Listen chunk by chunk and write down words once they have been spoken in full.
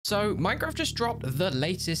So Minecraft just dropped the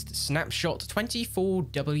latest snapshot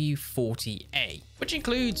 24W40A, which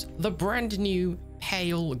includes the brand new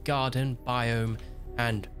Pale Garden biome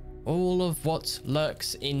and all of what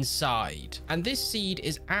lurks inside. And this seed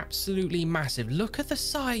is absolutely massive. Look at the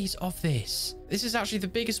size of this. This is actually the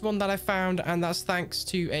biggest one that I found, and that's thanks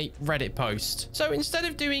to a Reddit post. So instead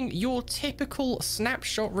of doing your typical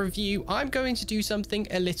snapshot review, I'm going to do something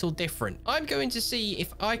a little different. I'm going to see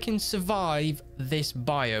if I can survive this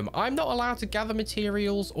biome. I'm not allowed to gather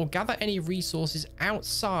materials or gather any resources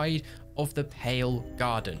outside of the Pale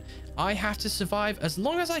Garden. I have to survive as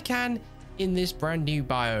long as I can in this brand new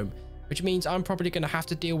biome, which means I'm probably going to have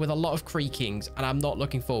to deal with a lot of creakings, and I'm not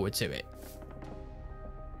looking forward to it.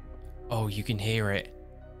 Oh, you can hear it.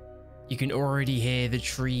 You can already hear the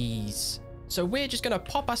trees. So we're just going to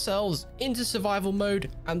pop ourselves into survival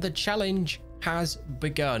mode, and the challenge has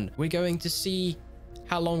begun. We're going to see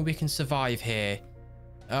how long we can survive here.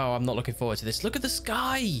 Oh, I'm not looking forward to this. Look at the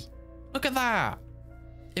sky. Look at that.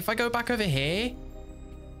 If I go back over here,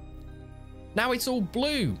 now it's all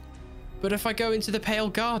blue. But if I go into the Pale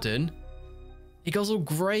Garden, it goes all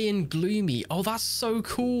grey and gloomy. Oh, that's so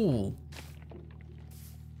cool.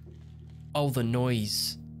 Oh, the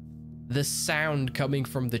noise. The sound coming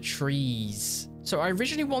from the trees. So I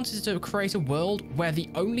originally wanted to create a world where the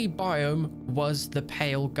only biome was the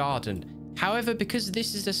Pale Garden. However, because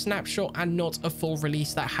this is a snapshot and not a full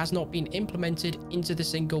release, that has not been implemented into the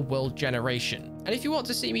single world generation. And if you want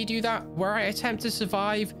to see me do that, where I attempt to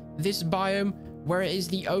survive this biome, where it is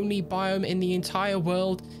the only biome in the entire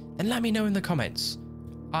world, then let me know in the comments.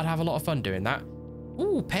 I'd have a lot of fun doing that.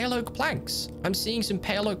 Ooh, pale oak planks. I'm seeing some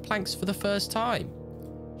pale oak planks for the first time.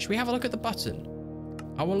 Should we have a look at the button?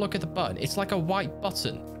 I want to look at the button. It's like a white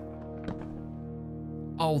button.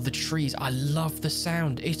 Oh, the trees. I love the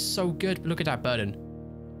sound. It's so good. Look at that button.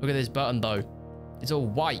 Look at this button, though. It's all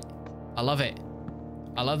white. I love it.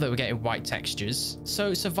 I love that we're getting white textures.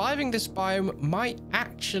 So surviving this biome might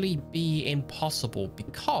actually be impossible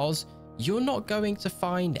because you're not going to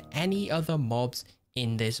find any other mobs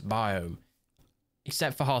in this biome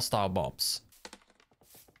except for hostile mobs.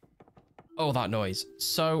 Oh, that noise.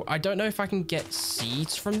 So I don't know if I can get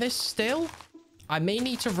seeds from this still. I may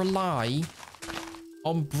need to rely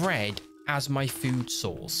on bread as my food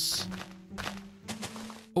source.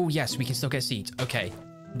 Oh, yes, we can still get seeds. Okay.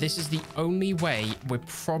 This is the only way we're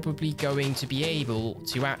probably going to be able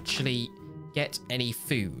to actually get any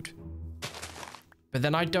food. But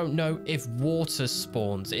then I don't know if water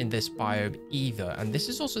spawns in this biome either. And this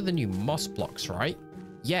is also the new moss blocks, right?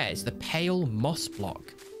 Yeah, it's the pale moss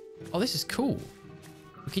block. Oh, this is cool.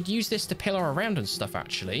 We could use this to pillar around and stuff,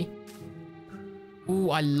 actually. Ooh,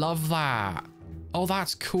 I love that. Oh,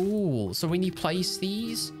 that's cool. So when you place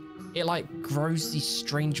these, it like grows these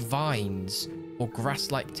strange vines or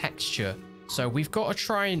grass-like texture. So we've got to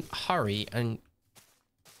try and hurry and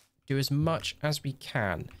do as much as we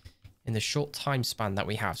can in the short time span that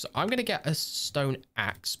we have. So I'm going to get a stone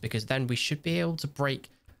axe because then we should be able to break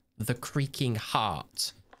the creaking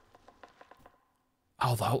heart.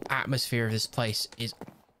 Oh, the whole atmosphere of this place is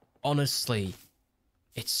honestly,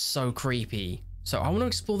 it's so creepy. So I want to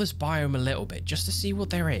explore this biome a little bit just to see what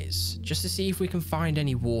there is, just to see if we can find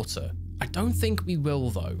any water. I don't think we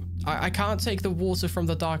will, though. I can't take the water from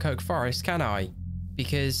the dark oak forest, can I?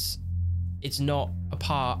 Because it's not a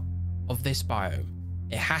part of this biome.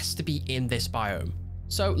 It has to be in this biome.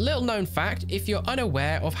 So, little known fact, if you're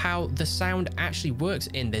unaware of how the sound actually works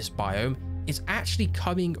in this biome, it's actually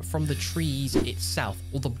coming from the trees itself,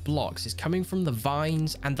 or the blocks. It's coming from the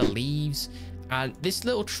vines and the leaves. And this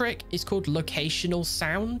little trick is called locational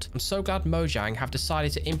sound. I'm so glad Mojang have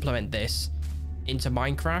decided to implement this into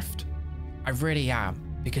Minecraft. I really am,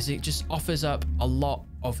 because it just offers up a lot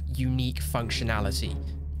of unique functionality.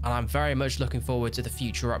 And I'm very much looking forward to the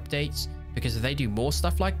future updates, because if they do more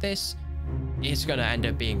stuff like this, it's going to end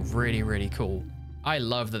up being really, really cool. I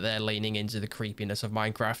love that they're leaning into the creepiness of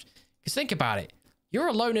Minecraft. Because think about it. You're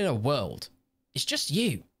alone in a world. It's just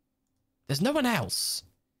you. There's no one else.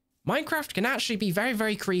 Minecraft can actually be very,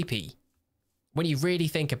 very creepy when you really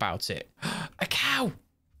think about it. A cow.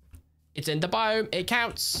 It's in the biome. It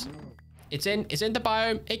counts. It's in the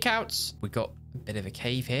biome. It counts. We got a bit of a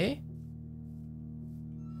cave here.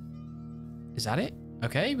 Is that it?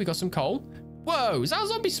 Okay, we got some coal. Whoa, is that a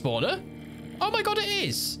zombie spawner? Oh my god, it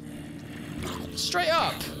is. Straight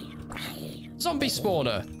up. Zombie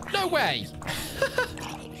spawner. No way.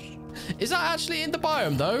 Is that actually in the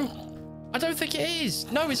biome, though? I don't think it is.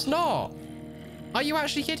 No, it's not. Are you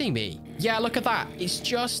actually kidding me? Yeah, look at that. It's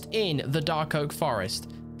just in the dark oak forest.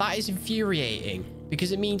 That is infuriating.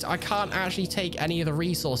 because it means I can't actually take any of the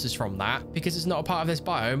resources from that because it's not a part of this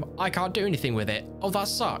biome. I can't do anything with it. Oh, that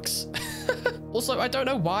sucks. Also, I don't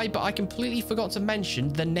know why, but I completely forgot to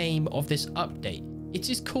mention the name of this update. It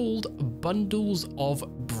is called Bundles of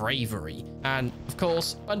Bravery. And of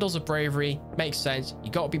course, Bundles of Bravery makes sense.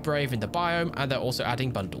 You got to be brave in the biome, and they're also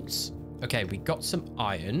adding bundles. Okay, we got some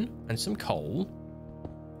iron and some coal.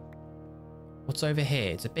 What's over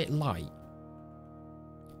here? It's a bit light.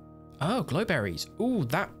 Oh, glowberries. Oh,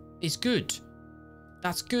 that is good.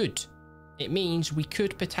 That's good. It means we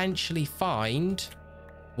could potentially find,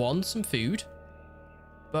 one, some food,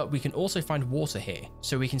 but we can also find water here.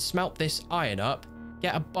 So we can smelt this iron up,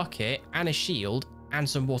 get a bucket and a shield and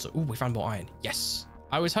some water. Oh, we found more iron. Yes.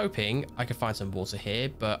 I was hoping I could find some water here,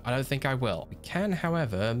 but I don't think I will. We can,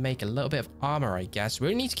 however, make a little bit of armor, I guess. We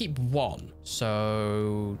only need to keep one.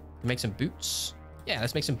 So make some boots. Yeah,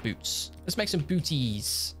 let's make some boots. Let's make some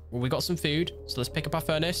booties. Well, we got some food, so let's pick up our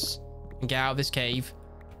furnace and get out of this cave.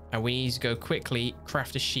 And we need to go quickly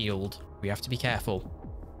craft a shield. We have to be careful.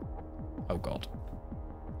 Oh, God.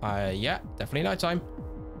 Yeah, definitely nighttime.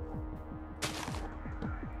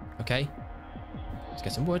 Okay. Let's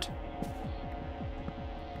get some wood.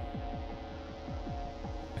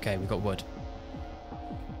 Okay, we got wood.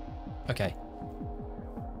 Okay.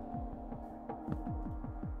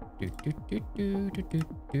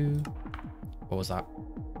 What was that?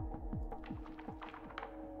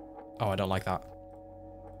 Oh, I don't like that.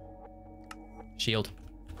 Shield.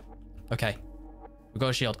 Okay. We got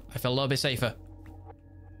a shield. I feel a little bit safer.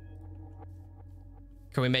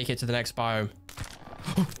 Can we make it to the next biome?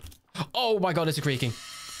 Oh my God, it's a creaking.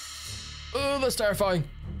 Oh, that's terrifying.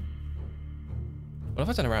 What if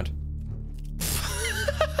I turn around?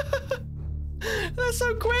 That's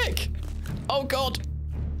so quick. Oh God.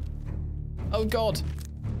 Oh God.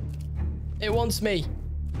 It wants me.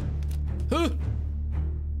 I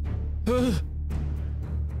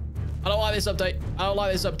don't like this update. I don't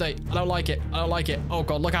like this update. I don't like it. I don't like it. Oh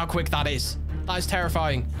God, look how quick that is. That is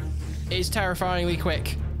terrifying. It is terrifyingly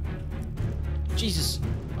quick. Jesus.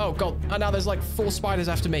 Oh God. And now there's like 4 spiders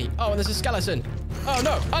after me. Oh, and there's a skeleton. Oh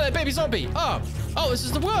no. Oh, they're baby zombie. Oh. Oh, this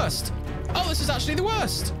is the worst. Oh, this is actually the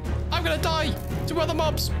worst. I'm gonna die to other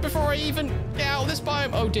mobs before I even get out of this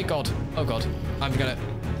biome. Oh dear God. Oh God. I'm gonna...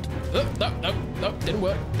 Oh, no, no, no. Didn't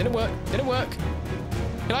work. Didn't work. Didn't work.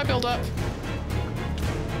 Can I build up?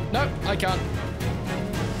 No, I can't.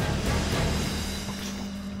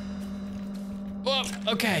 Oh,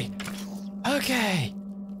 okay. Okay.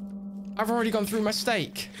 I've already gone through my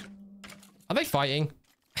steak. Are they fighting?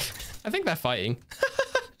 I think they're fighting.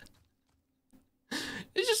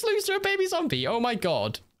 They just lose to a baby zombie. Oh my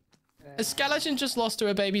God. A skeleton just lost to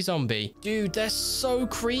a baby zombie. Dude, they're so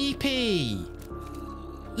creepy.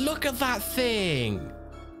 Look at that thing.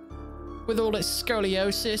 With all its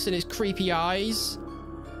scoliosis and its creepy eyes.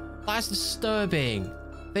 That's disturbing.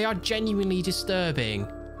 They are genuinely disturbing.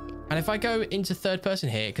 And if I go into third person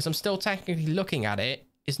here, because I'm still technically looking at it,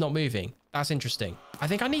 it's not moving. That's interesting. I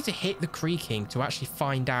think I need to hit the creaking to actually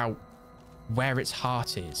find out where its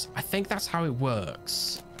heart is. I think that's how it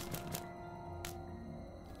works.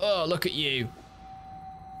 Oh, look at you.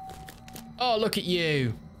 Oh, look at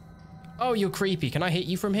you. Oh, you're creepy. Can I hit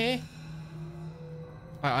you from here?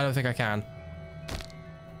 I don't think I can.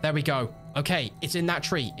 There we go. Okay, it's in that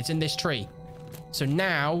tree. It's in this tree. So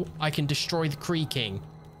now I can destroy the creaking.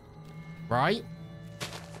 Right?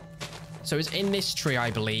 So it's in this tree,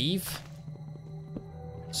 I believe.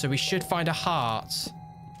 So we should find a heart.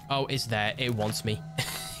 Oh, it's there. It wants me.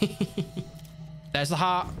 There's the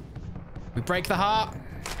heart. We break the heart.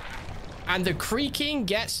 And the creaking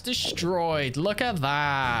gets destroyed. Look at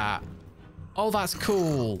that. Oh, that's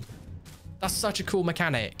cool. That's such a cool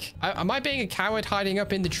mechanic. Am I being a coward hiding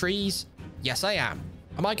up in the trees? Yes, I am.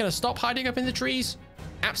 Am I going to stop hiding up in the trees?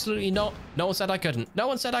 Absolutely not. No one said I couldn't. No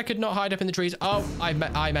one said I could not hide up in the trees. Oh,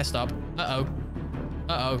 I messed up. Uh-oh.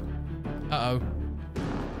 Uh-oh. Uh-oh.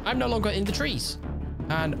 I'm no longer in the trees.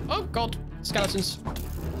 And, oh, God. Skeletons.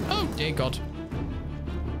 Oh, dear God.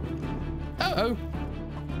 Uh-oh.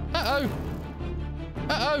 Uh-oh.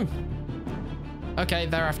 Uh-oh. Okay,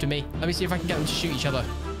 they're after me. Let me see if I can get them to shoot each other.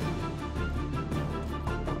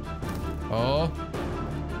 Oh.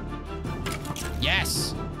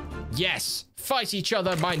 Yes. Yes. Fight each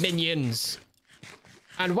other, my minions.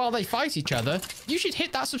 And while they fight each other, you should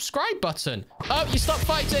hit that subscribe button. Oh, you stopped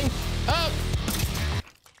fighting. Oh.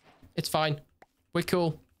 It's fine. We're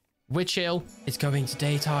cool. We're chill. It's going to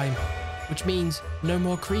daytime, which means no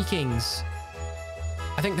more creakings.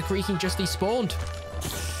 I think the creaking just despawned.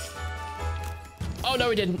 Oh,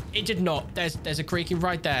 no, it didn't. It did not. There's a creaking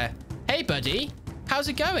right there. Hey, buddy. How's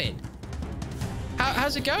it going?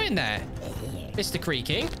 How's it going there, Mr.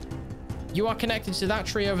 Creaking? You are connected to that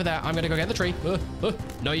tree over there. I'm going to go get the tree.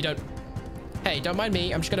 No, you don't. Hey, don't mind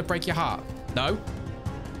me. I'm just going to break your heart. No.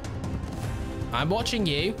 I'm watching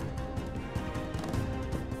you.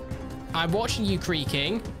 I'm watching you,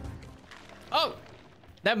 Creaking. Oh,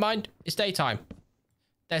 never mind. It's daytime.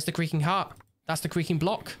 There's the creaking heart. That's the creaking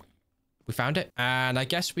block. We found it. And I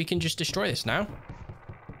guess we can just destroy this now.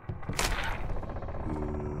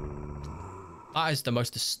 That is the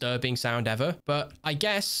most disturbing sound ever. But I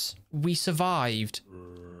guess we survived.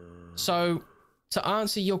 So, to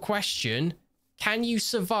answer your question, can you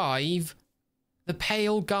survive the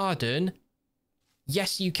Pale Garden?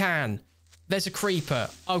 Yes, you can. There's a creeper.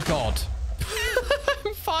 Oh, God.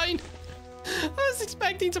 I'm fine. I was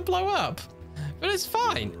expecting to blow up. But it's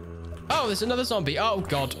fine. Oh, there's another zombie. Oh,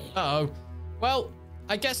 God. Uh-oh. Well,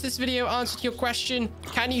 I guess this video answered your question.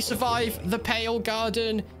 Can you survive the Pale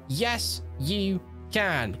Garden? Yes, you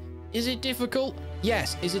can. Is it difficult?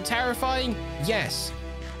 Yes. Is it terrifying? Yes.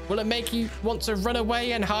 Will it make you want to run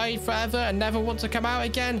away and hide forever and never want to come out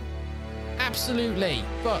again? Absolutely.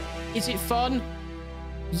 But is it fun?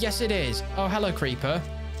 Yes, it is. Oh, hello, creeper.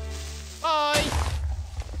 Bye.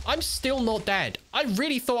 I'm still not dead. I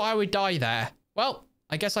really thought I would die there. Well,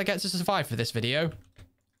 I guess I get to survive for this video.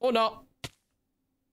 Or not.